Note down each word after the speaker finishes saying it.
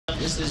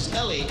this is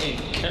Ellie and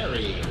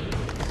Carrie.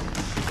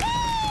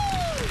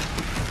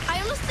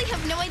 I honestly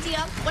have no idea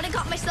what I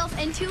got myself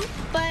into,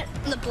 but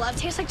the blood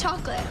tastes like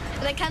chocolate,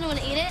 and I kind of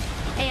want to eat it.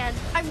 And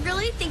I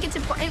really think it's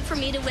important for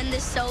me to win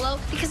this solo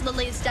because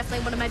Lily is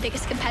definitely one of my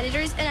biggest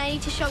competitors, and I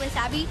need to show Miss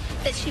Abby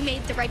that she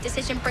made the right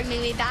decision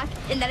bringing me back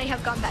and that I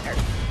have gone better.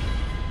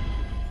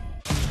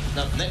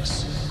 Up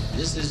next,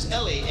 this is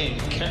Ellie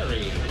and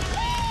Carrie.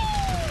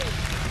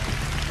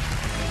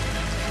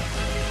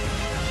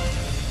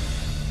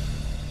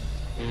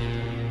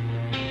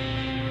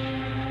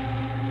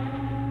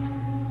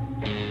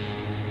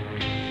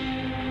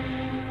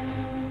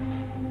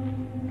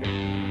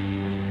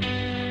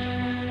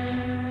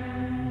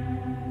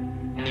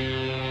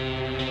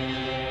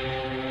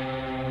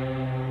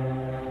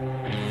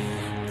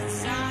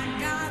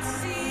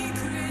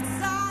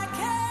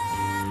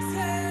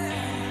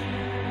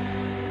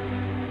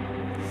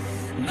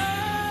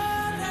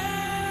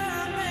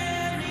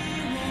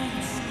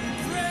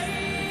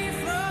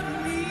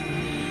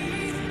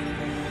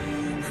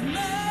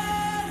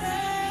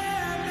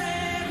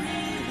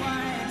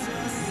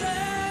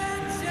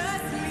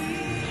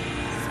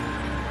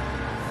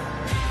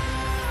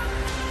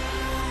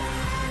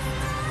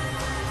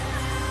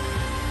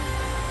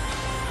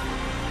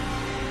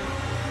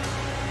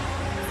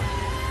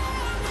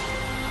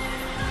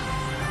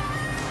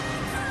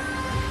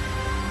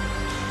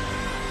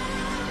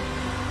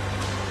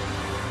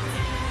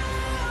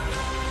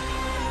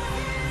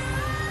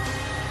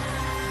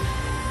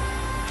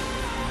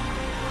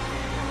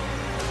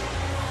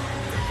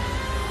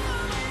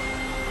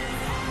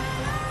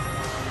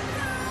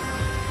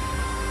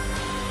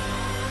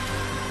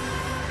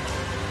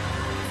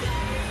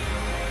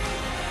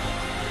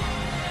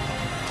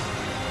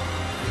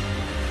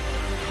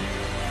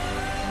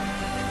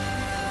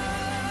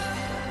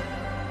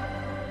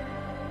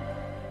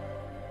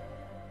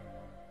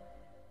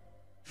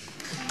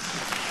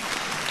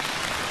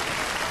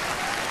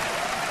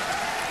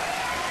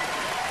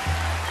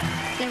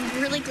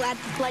 I'm really glad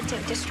the blood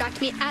didn't distract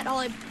me at all.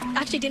 I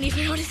actually didn't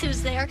even notice it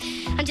was there.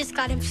 I'm just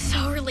glad I'm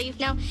so relieved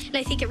now, and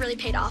I think it really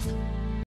paid off.